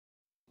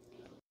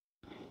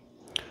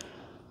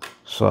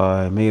So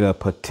I made a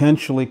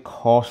potentially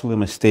costly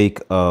mistake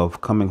of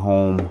coming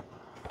home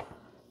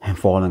and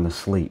falling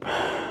asleep.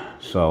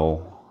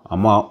 So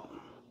I'm up,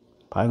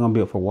 probably gonna be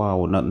up for a while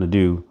with nothing to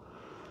do.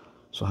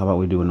 So how about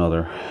we do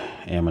another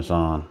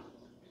Amazon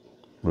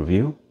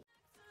review?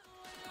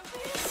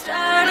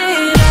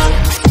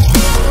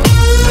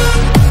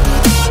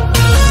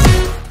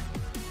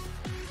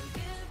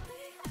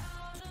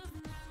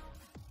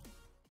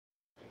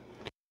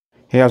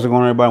 Hey, how's it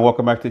going, everybody?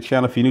 Welcome back to the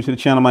channel. If you're new to the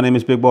channel, my name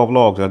is Big Ball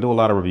Vlogs. I do a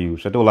lot of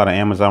reviews. I do a lot of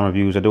Amazon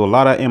reviews. I do a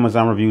lot of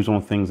Amazon reviews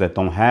on things that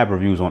don't have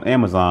reviews on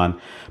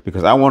Amazon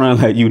because I want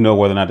to let you know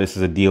whether or not this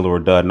is a deal or a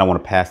dud, and I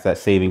want to pass that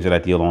savings of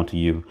that deal on to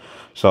you.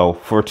 So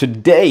for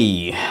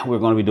today, we're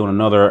going to be doing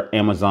another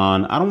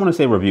Amazon, I don't want to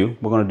say review.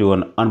 We're going to do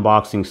an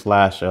unboxing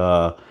slash,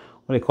 what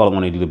do they call it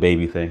when they do the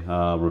baby thing?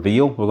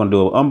 Reveal. We're going to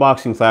do an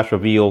unboxing slash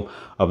reveal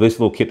of this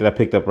little kit that I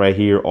picked up right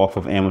here off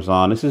of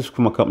Amazon. This is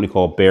from a company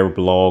called Bear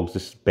Vlogs.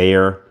 This is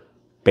Bear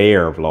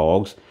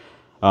Vlogs,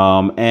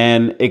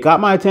 and it got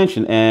my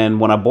attention. And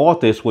when I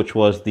bought this, which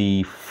was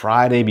the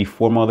Friday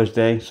before Mother's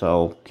Day,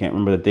 so can't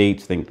remember the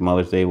dates, I think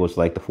Mother's Day was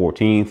like the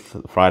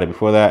 14th, the Friday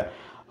before that.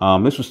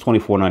 This was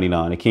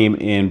 $24.99. It came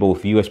in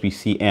both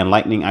USB-C and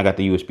Lightning. I got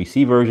the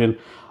USB-C version.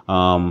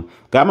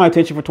 Got my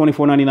attention for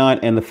 $24.99,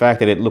 and the fact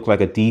that it looked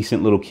like a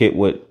decent little kit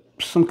with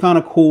some kind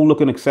of cool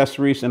looking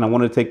accessories, and I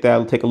wanted to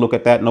take a look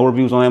at that. No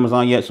reviews on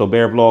Amazon yet, so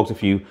Bear Vlogs,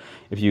 if you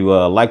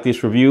like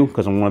this review,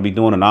 because I'm going to be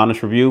doing an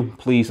honest review,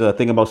 please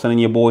think about sending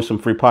your boys some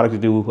free product to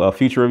do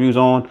future reviews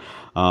on.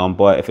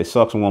 But if it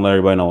sucks, I'm going to let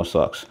everybody know it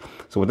sucks.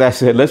 So with that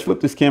said, let's flip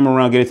this camera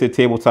around, get it to the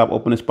tabletop,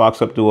 open this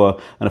box up, do an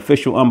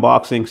official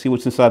unboxing, see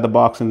what's inside the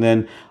box, and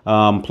then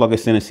plug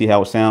this in and see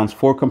how it sounds.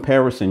 For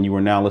comparison, you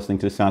are now listening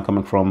to the sound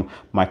coming from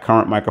my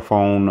current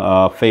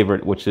microphone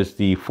favorite, which is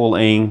the Full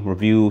Aim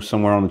review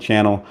somewhere on the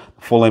channel,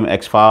 Full Aim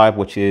X5,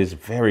 which is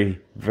very,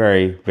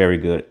 very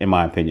good in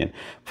my opinion.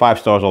 5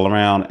 stars all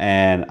around,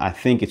 and I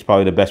think it's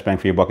probably the best bang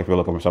for your buck if you're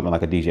looking for something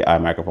like a DJI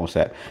microphone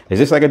set. Is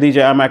this like a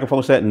DJI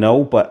microphone set?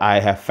 No, but I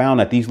have found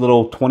that these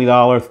little $20,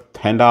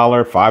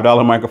 $10,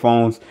 $5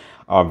 microphones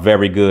are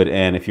very good.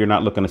 And if you're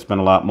not looking to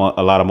spend a lot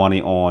of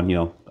money on, you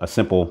know, a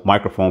simple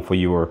microphone for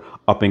your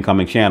up and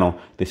coming channel,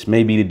 this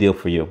may be the deal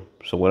for you.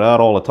 So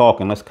without all the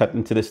talking, let's cut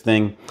into this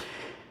thing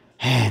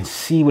and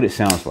see what it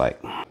sounds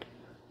like.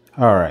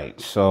 All right,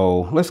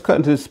 so let's cut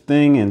into this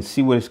thing and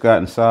see what it's got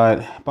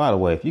inside. By the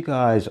way, if you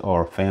guys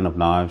are a fan of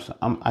knives,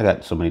 I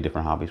got so many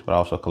different hobbies, but I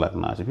also collect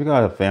knives. If you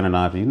guys are a fan of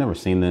knives and you've never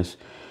seen this,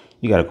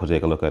 you got to go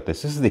take a look at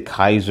this. This is the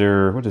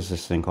Kaiser, what is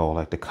this thing called?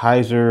 Like the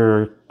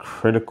Kaiser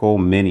Critical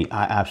Mini.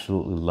 I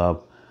absolutely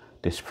love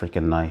this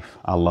freaking knife.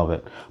 I love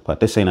it, but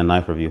this ain't a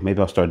knife review.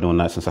 Maybe I'll start doing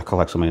that since I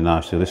collect so many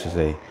knives too. This is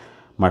a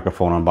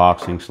microphone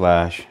unboxing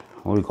slash,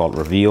 what do we call it,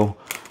 reveal.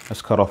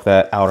 Let's cut off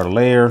that outer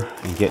layer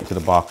and get into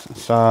the box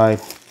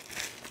inside.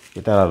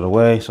 Get that out of the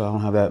way so I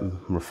don't have that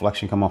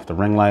reflection come off the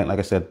ring light. Like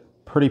I said,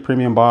 pretty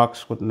premium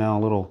box with now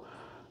a little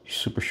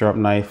super sharp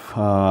knife,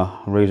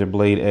 razor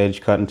blade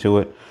edge cut into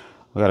it.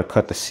 We got to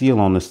cut the seal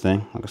on this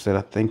thing. Like I said,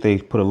 I think they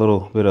put a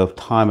little bit of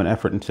time and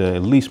effort into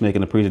at least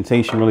making the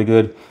presentation really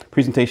good.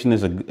 Presentation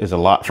is a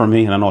lot for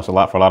me, and I know it's a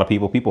lot for a lot of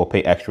people. People will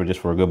pay extra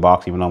just for a good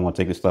box, even though I'm going to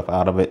take this stuff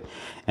out of it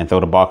and throw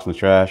the box in the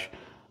trash.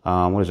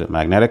 What is it,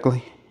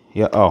 magnetically?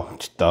 Yeah, oh,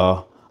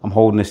 duh. I'm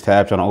holding this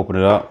tab trying to open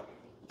it up.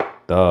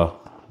 Duh.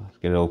 Let's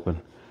get it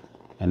open.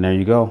 And there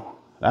you go.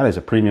 That is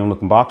a premium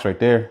looking box right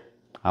there.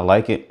 I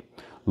like it.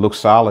 Looks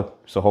solid.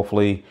 So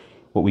hopefully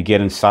what we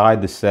get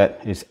inside the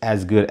set is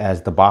as good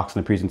as the box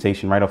and the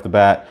presentation right off the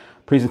bat.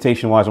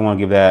 Presentation wise, I want to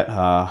give that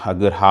a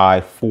good high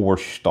 4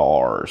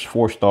 stars.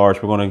 4 stars.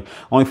 We're going to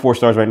only 4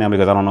 stars right now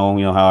because I don't know,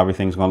 you know, how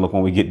everything's going to look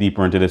when we get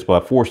deeper into this,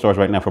 but 4 stars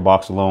right now for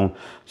box alone.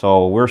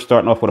 So we're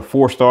starting off with a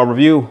 4-star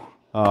review.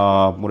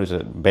 What is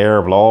it?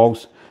 Bear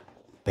Vlogs.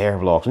 Bear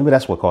Vlogs. Maybe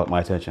that's what caught my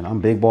attention. I'm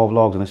Big Ball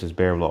Vlogs and this is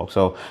Bear Vlogs.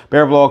 So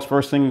Bear Vlogs,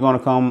 first thing you're going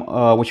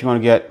to what you're going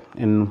to get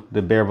in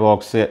the Bear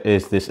Vlogs set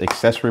is this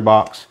accessory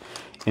box.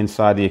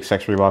 Inside the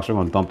accessory box, we're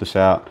going to dump this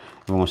out.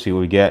 We're going to see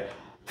what we get.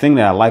 Thing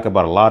that I like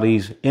about a lot of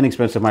these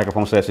inexpensive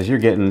microphone sets is you're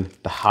getting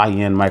the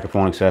high-end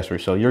microphone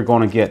accessories. So you're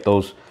going to get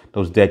those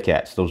dead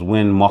cats, those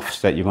wind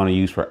muffs that you're going to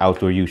use for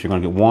outdoor use. You're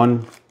going to get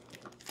 1.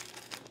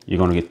 You're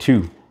going to get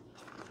 2.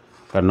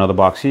 Got another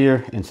box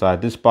here.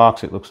 Inside this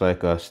box, it looks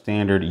like a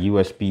standard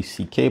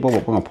USB-C cable. But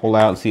we're going to pull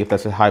out and see if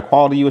that's a high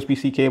quality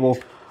USB-C cable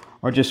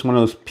or just one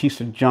of those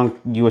piece of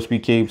junk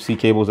USB-C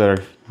cables that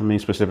are, I mean,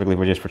 specifically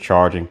for just for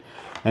charging.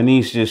 And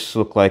these just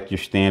look like your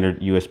standard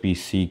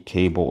USB-C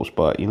cables.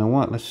 But you know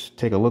what? Let's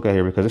take a look at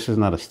here because this is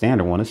not a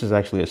standard one. This is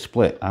actually a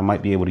split. I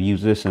might be able to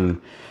use this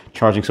in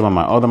charging some of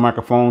my other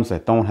microphones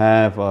that don't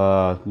have,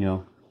 you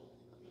know,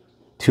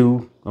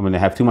 2. I mean, they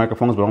have 2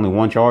 microphones, but only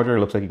 1 charger. It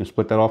looks like you can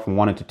split that off from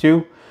 1 into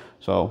 2.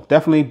 So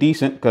definitely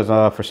decent because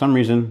for some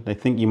reason they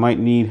think you might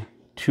need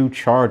 2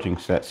 charging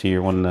sets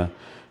here when the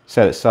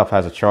set itself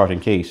has a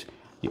charging case.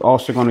 You're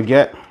also going to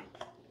get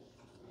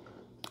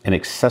an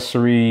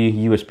accessory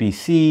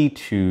USB-C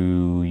to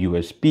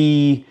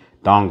USB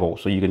dongle.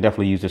 So you can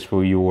definitely use this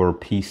for your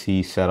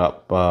PC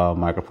setup,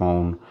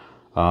 microphone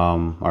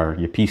or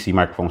your PC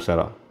microphone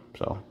setup.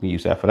 So we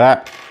use that for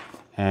that.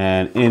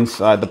 And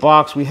inside the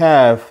box we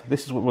have,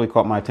 this is what really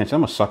caught my attention.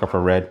 I'm a sucker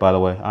for red, by the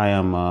way. I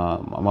am,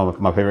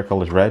 my favorite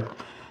color is red.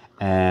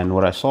 And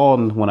what I saw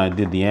when I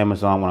did the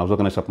Amazon, when I was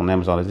looking this up on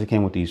Amazon, is it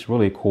came with these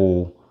really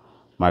cool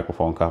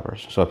microphone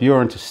covers. So if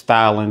you're into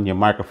styling your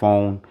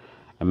microphone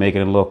and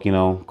making it look, you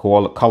know,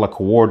 color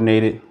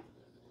coordinated,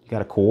 you got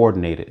to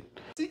coordinate it.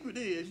 Secret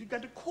is you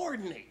got to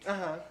coordinate.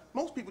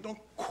 Most people don't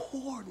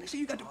coordinate. So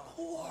you got to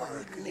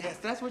coordinate. Yes,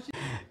 that's what you.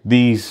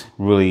 These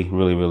really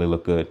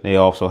look good. They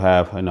also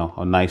have, you know,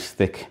 a nice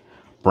thick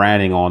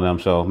branding on them.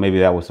 So maybe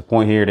that was the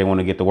point here. They want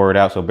to get the word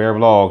out. So Bear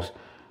Vlogs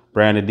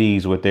branded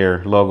these with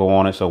their logo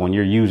on it. So when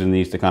you're using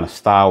these to kind of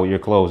style your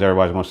clothes,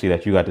 everybody's going to see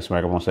that you got this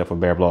microphone set for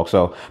Bear Vlogs.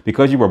 So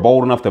because you were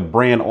bold enough to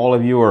brand all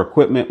of your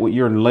equipment with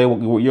your label,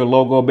 with your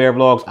logo, Bear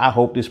Vlogs, I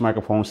hope this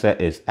microphone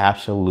set is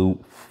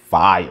absolute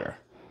fire.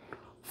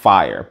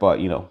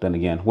 But you know, then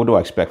again, what do I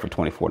expect for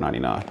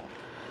 $24.99?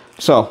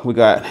 So we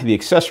got the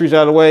accessories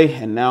out of the way,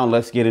 and now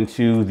let's get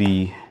into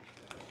the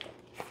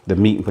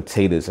meat and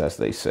potatoes, as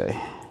they say.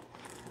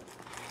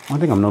 One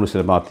thing I'm noticing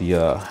about the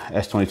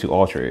S22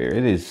 Ultra here,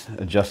 it is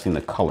adjusting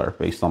the color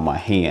based on my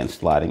hand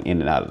sliding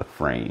in and out of the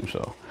frame.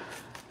 So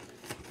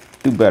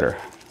do better,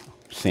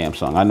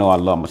 Samsung. I know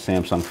I'm a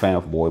Samsung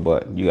fanboy,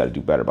 but you got to do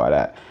better by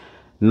that.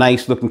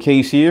 Nice looking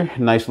case here.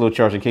 Nice little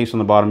charging case on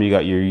the bottom. You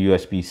got your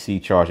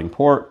USB-C charging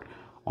port.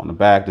 On the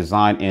back,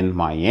 designed in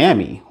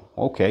Miami.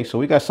 Okay, so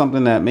we got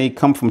something that may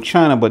come from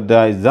China, but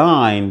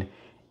designed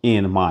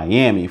in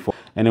Miami.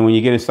 And then when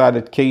you get inside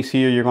the case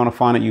here, you're going to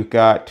find that you've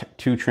got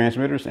 2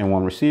 transmitters and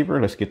 1 receiver.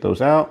 Let's get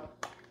those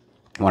out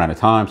one at a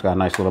time. It's got a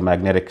nice little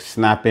magnetic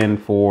snap-in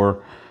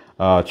for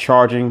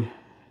charging.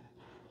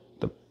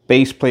 The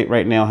base plate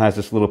right now has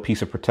this little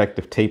piece of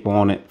protective tape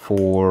on it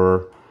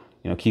for,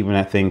 you know, keeping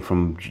that thing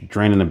from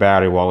draining the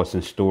battery while it's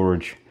in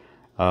storage,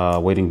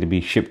 waiting to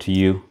be shipped to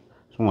you.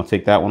 So I'm going to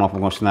take that one off. I'm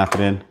going to snap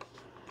it in.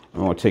 I'm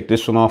going to take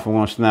this one off. I'm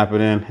going to snap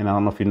it in. And I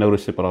don't know if you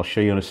noticed it, but I'll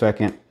show you in a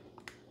second.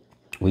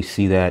 We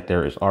see that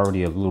there is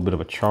already a little bit of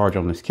a charge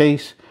on this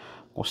case.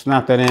 We'll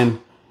snap that in.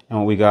 And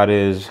what we got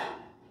is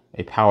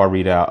a power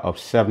readout of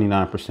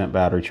 79%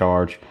 battery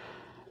charge.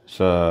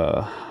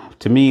 So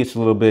to me, it's a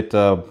little bit,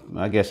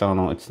 I guess, I don't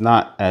know. It's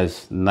not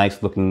as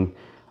nice looking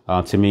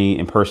to me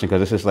in person, because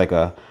this is like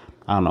a,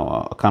 I don't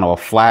know, a kind of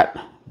a flat,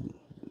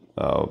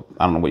 I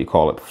don't know what you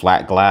call it,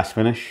 flat glass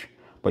finish.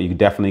 But you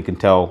definitely can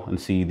tell and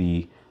see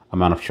the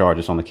amount of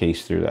charges on the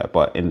case through that.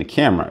 But in the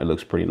camera, it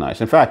looks pretty nice.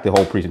 In fact, the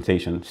whole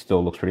presentation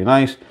still looks pretty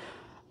nice.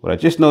 What I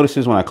just noticed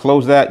is when I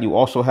close that, you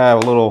also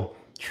have a little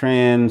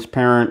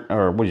transparent,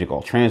 or what do you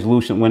call,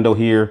 translucent window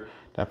here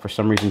that for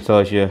some reason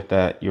tells you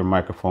that your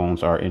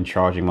microphones are in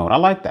charging mode. I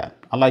like that.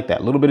 I like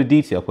that. A little bit of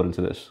detail put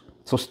into this.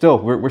 So still,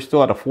 we're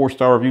still at a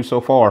 4-star review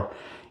so far.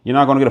 You're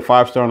not going to get a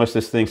 5-star unless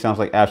this thing sounds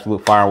like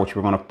absolute fire, which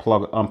we're going to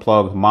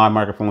unplug my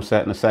microphone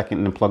set in a second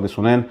and then plug this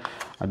one in.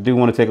 I do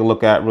want to take a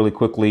look at really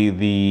quickly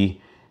the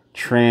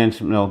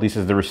this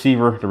is the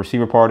receiver. The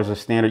receiver part is a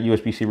standard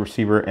USB-C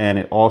receiver, and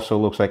it also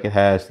looks like it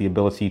has the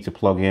ability to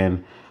plug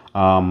in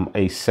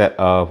a set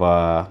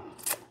of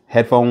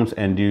headphones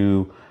and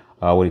do,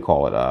 what do you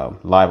call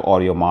it, live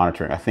audio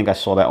monitoring. I think I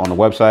saw that on the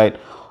website.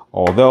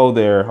 Although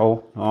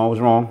I was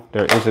wrong.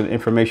 There is an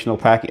informational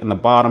packet in the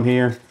bottom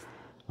here.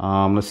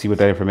 Let's see what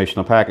that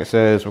informational packet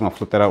says. We're going to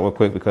flip that out real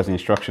quick because the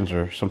instructions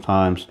are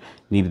sometimes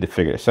needed to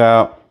figure this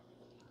out.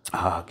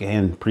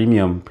 Again,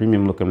 premium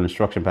looking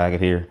instruction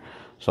packet here.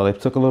 So they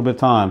took a little bit of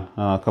time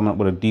coming up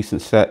with a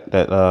decent set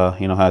that,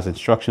 you know, has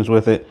instructions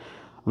with it.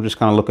 I'm just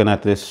kind of looking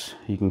at this.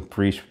 You can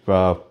freeze,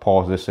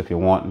 pause this if you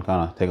want and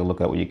kind of take a look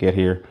at what you get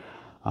here.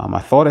 I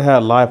thought it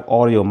had live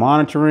audio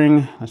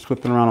monitoring. Let's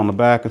flip it around on the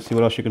back and see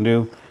what else you can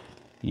do.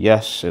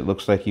 Yes, it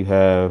looks like you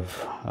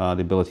have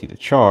the ability to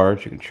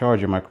charge. You can charge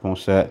your microphone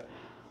set,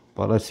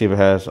 but let's see if it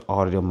has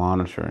audio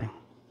monitoring.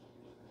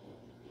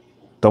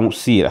 Don't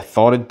see it. I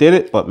thought it did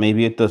it, but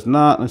maybe it does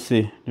not. Let's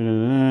see.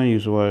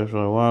 Use the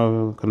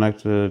wire,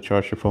 connect to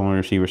charge your phone and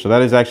receiver. So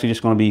that is actually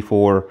just going to be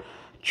for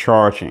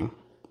charging,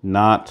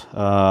 not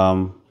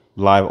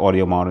live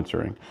audio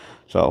monitoring.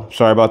 So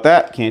sorry about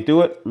that. Can't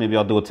do it. Maybe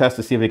I'll do a test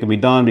to see if it can be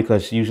done,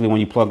 because usually when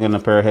you plug in a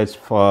pair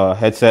of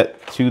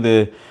headset to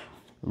the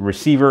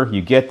receiver,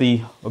 you get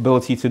the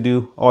ability to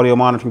do audio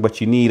monitoring, but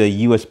you need a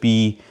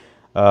USB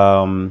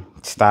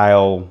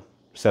style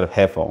set of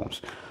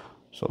headphones.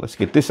 So let's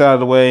get this out of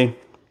the way.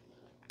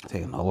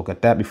 Take a look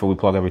at that before we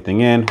plug everything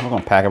in. We're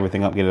going to pack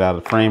everything up, get it out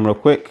of the frame real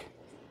quick.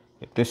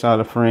 Get this out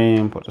of the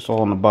frame, put this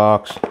all in the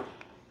box.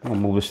 I'm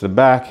going to move this to the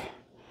back.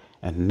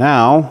 And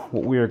now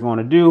what we are going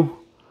to do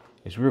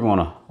is we're going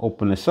to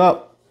open this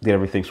up, get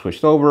everything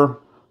switched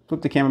over,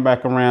 flip the camera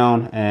back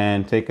around,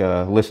 and take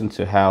a listen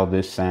to how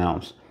this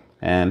sounds.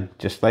 And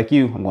just like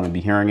you, I'm going to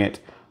be hearing it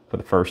for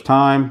the first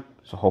time.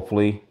 So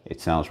hopefully it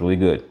sounds really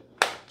good.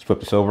 Let's flip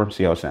this over and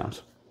see how it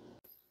sounds.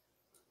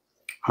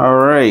 All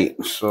right,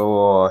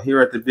 so here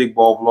at the Big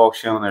Ball Vlog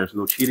channel, there's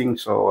no cheating.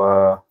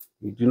 So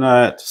you do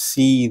not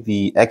see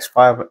the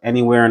X5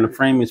 anywhere in the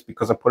frame. It's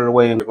because I put it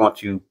away, and we're going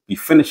to be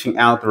finishing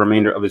out the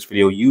remainder of this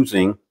video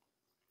using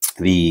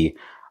the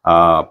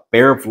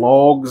Bear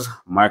Vlogs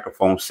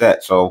microphone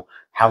set. So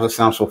how's it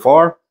sound so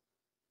far?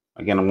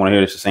 Again, I want to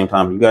hear this at the same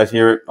time you guys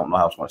hear it. Don't know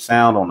how it's going to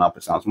sound. Don't know if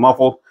it sounds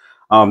muffled.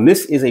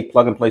 This is a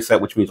plug and play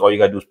set, which means all you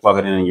got to do is plug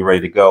it in and you're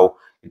ready to go.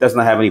 It does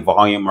not have any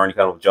volume or any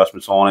kind of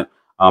adjustments on it.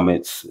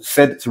 It's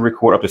set to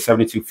record up to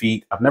 72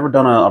 feet. I've never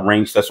done a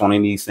range test on any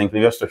of these things.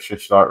 Maybe I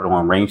should start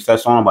doing range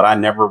tests on them, but I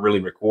never really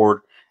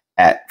record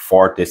at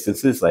far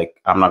distances. Like,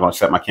 I'm not going to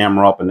set my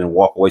camera up and then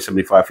walk away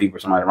 75 feet for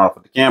somebody to run off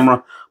with the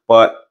camera.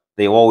 But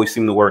they always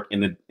seem to work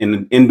in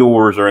the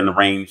indoors or in the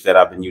range that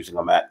I've been using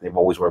them at. They've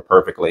always worked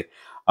perfectly.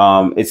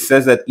 It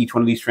says that each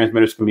one of these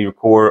transmitters can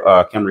record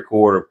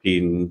or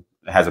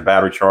has a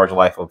battery charge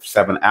life of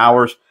 7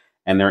 hours,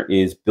 and there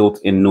is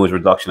built-in noise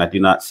reduction. I do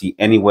not see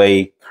any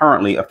way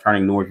currently of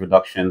turning noise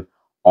reduction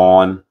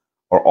on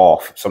or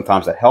off.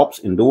 Sometimes that helps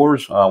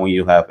indoors when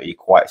you have a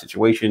quiet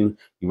situation.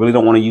 You really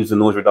don't want to use the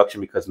noise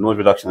reduction because noise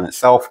reduction in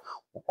itself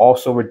will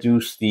also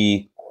reduce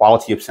the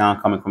quality of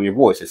sound coming from your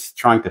voice. It's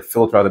trying to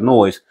filter out the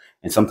noise,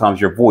 and sometimes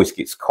your voice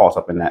gets caught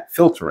up in that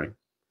filtering.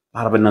 A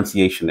lot of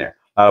enunciation there.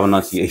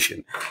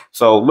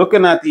 So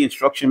looking at the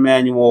instruction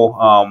manual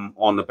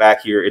on the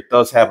back here, it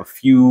does have a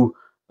few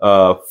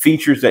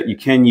features that you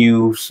can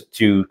use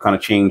to kind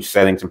of change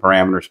settings and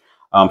parameters.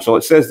 So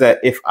it says that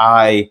if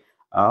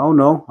oh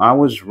no, I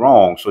was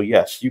wrong. So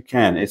yes, you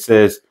can. It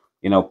says,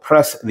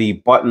 press the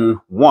button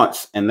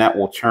once and that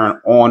will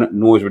turn on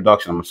noise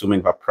reduction. I'm assuming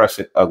if I press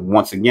it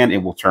once again,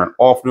 it will turn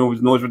off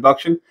noise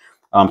reduction.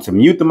 To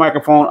mute the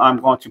microphone, I'm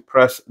going to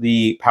press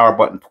the power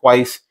button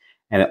twice.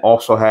 And it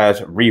also has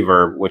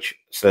reverb, which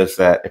says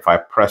that if I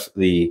press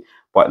the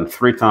button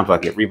 3 times, I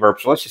get reverb.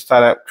 So let's just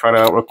try that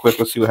out real quick.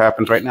 Let's see what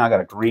happens. Right now, I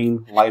got a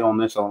green light on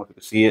this. I don't know if you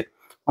can see it.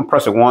 I'm going to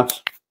press it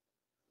once.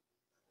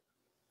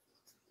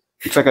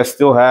 Looks like I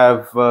still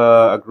have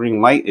a green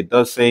light. It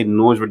does say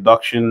noise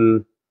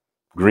reduction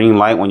green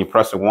light when you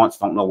press it once.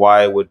 Don't know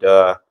why it would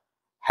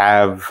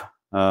have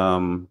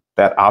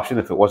that option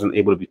if it wasn't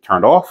able to be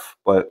turned off.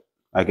 But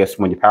I guess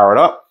when you power it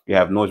up, you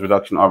have noise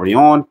reduction already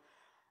on.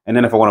 And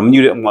then if I want to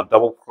mute it, I'm going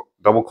to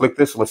double click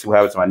this. So let's see what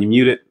happens when I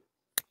mute it.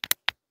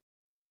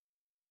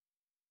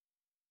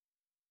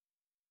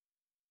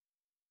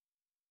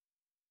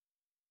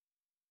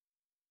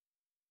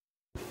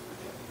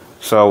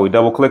 So we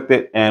double clicked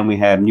it and we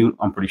had mute.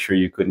 I'm pretty sure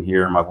you couldn't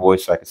hear my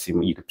voice. I could see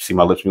you could see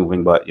my lips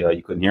moving, but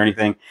you couldn't hear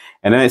anything.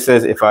 And then it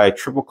says if I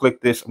triple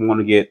click this, I'm going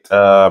to get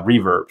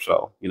reverb.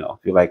 So if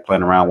you like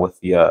playing around with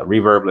the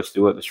reverb, let's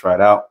do it. Let's try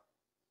it out.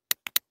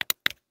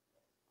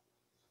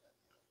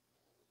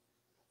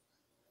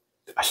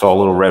 I saw a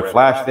little red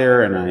flash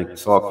there, and I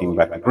saw it came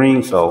back to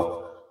green.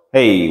 So,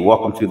 hey,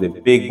 welcome to the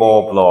Big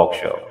Ball Vlog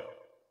Show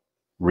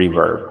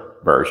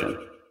reverb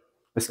version.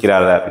 Let's get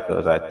out of that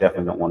because I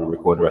definitely don't want to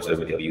record the rest of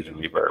the video using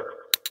reverb.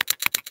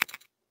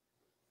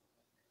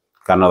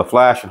 Got another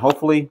flash, and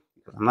hopefully,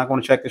 because I'm not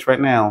going to check this right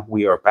now,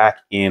 we are back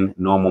in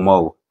normal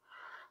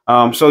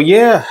mode. So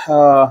yeah,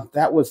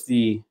 that was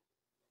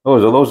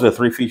those are the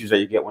 3 features that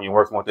you get when you're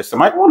working with this. The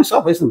microphone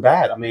itself isn't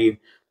bad. I mean,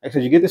 like I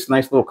said, you get this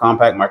nice little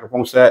compact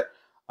microphone set.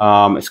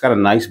 It's got a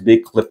nice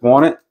big clip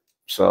on it.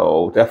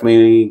 So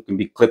definitely can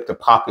be clipped to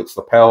pockets,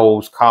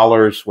 lapels,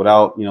 collars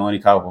without, any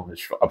type of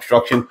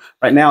obstruction.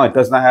 Right now, it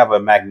does not have a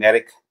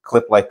magnetic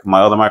clip like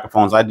my other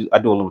microphones. I do a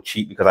little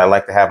cheap because I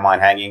like to have mine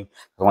hanging.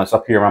 When it's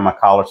up here around my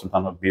collar,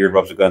 sometimes my beard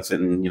rubs against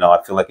it and,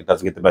 I feel like it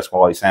doesn't get the best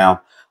quality sound.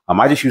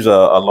 I just use a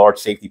large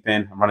safety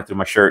pin, run it through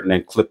my shirt, and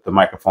then clip the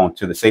microphone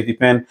to the safety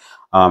pin.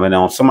 And then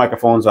on some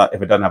microphones,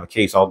 if it doesn't have a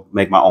case, I'll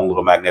make my own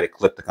little magnetic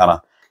clip to kind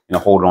of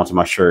hold it onto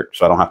my shirt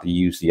so I don't have to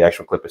use the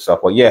actual clip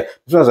itself. But yeah,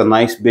 this has a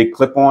nice big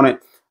clip on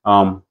it.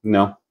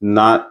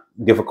 Not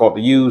difficult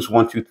to use.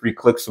 1, 2, 3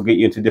 clicks will get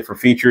you into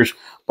different features.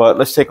 But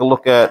let's take a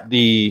look at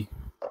the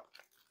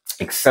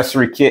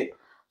accessory kit.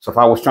 So if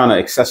I was trying to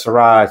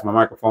accessorize my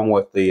microphone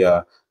with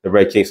the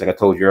red case, like I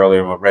told you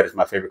earlier, red is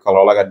my favorite color.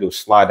 All I got to do is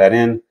slide that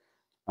in. And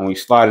when you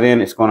slide it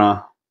in, it's going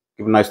to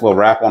give a nice little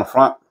wrap on the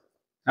front.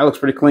 That looks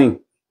pretty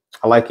clean.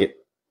 I like it.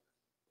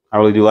 I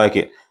really do like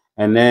it.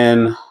 And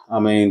then,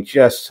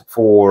 just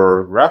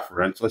for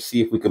reference, let's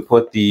see if we can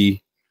put I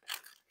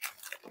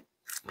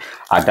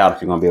doubt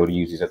if you're going to be able to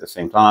use these at the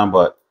same time,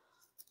 but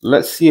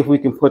let's see if we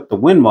can put the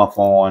wind muff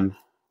on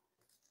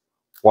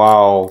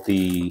while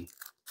the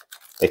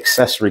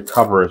accessory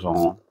cover is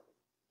on.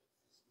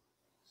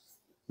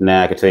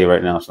 Nah, I can tell you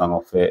right now, it's not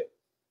going to fit.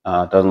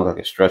 It doesn't look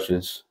like it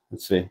stretches.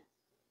 Let's see.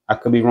 I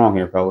could be wrong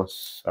here,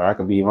 fellas. Or I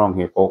could be wrong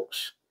here,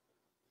 folks.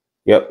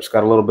 Yep, it's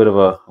got a little bit of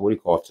a, what do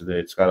you call it today?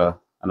 It's got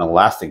an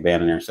elastic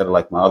band in there instead of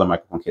like my other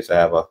microphone case. I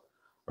have a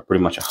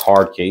pretty much a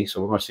hard case.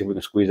 So we're going to see if we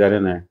can squeeze that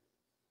in there.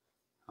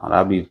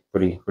 That'd be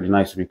pretty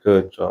nice if we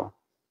could. So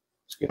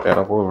let's get that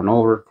up over and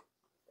over.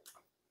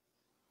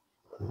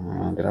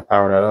 And did I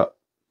power that up?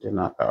 Did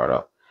not power it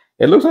up.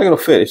 It looks like it'll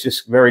fit. It's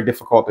just very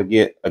difficult to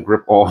get a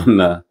grip on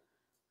the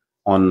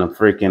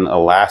freaking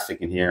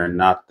elastic in here and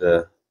not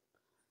the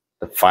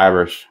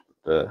fibers,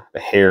 the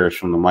hairs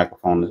from the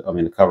microphone.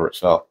 The cover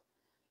itself,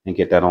 and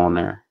get that on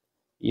there.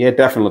 Yeah, it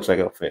definitely looks like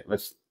it'll fit.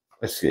 Let's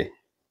see.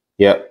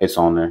 Yep, it's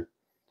on there.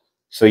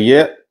 So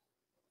yeah,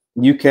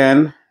 you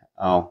can,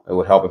 oh, it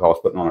would help if I was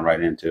putting on the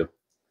right end too.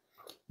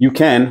 You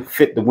can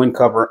fit the wind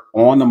cover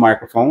on the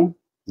microphone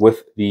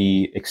with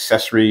the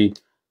accessory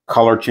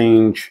color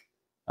change,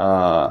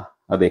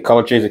 the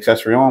color change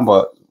accessory on,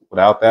 but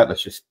without that,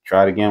 let's just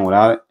try it again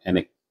without it. And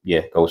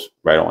it goes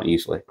right on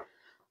easily.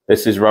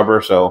 This is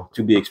rubber, so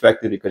to be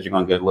expected because you're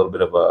going to get a little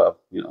bit of a,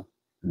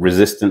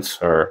 resistance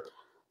or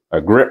a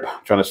grip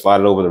trying to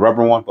slide it over the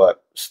rubber one,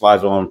 but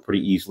slides on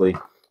pretty easily.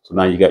 So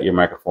now you got your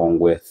microphone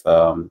with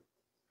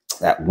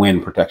that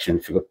wind protection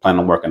if you're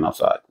planning on working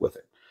outside with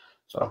it.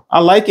 So I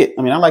like it.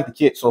 I mean, I like the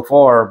kit so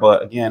far,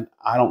 but again,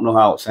 I don't know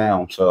how it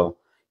sounds. So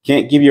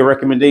can't give you a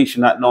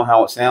recommendation, not know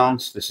how it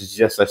sounds. This is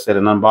just, I said,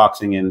 an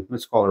unboxing and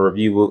let's call it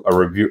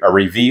a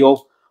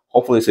reveal.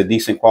 Hopefully it's a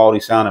decent quality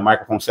sound and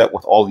microphone set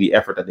with all the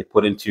effort that they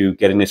put into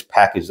getting this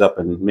packaged up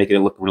and making it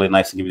look really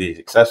nice and give you these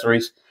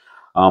accessories.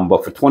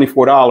 But for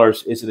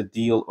 $24, is it a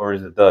deal or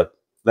is it a dud?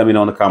 Let me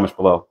know in the comments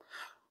below.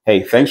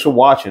 Hey, thanks for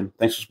watching.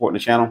 Thanks for supporting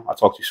the channel. I'll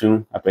talk to you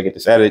soon after I get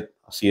this edited.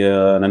 I'll see you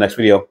in the next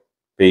video.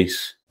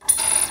 Peace.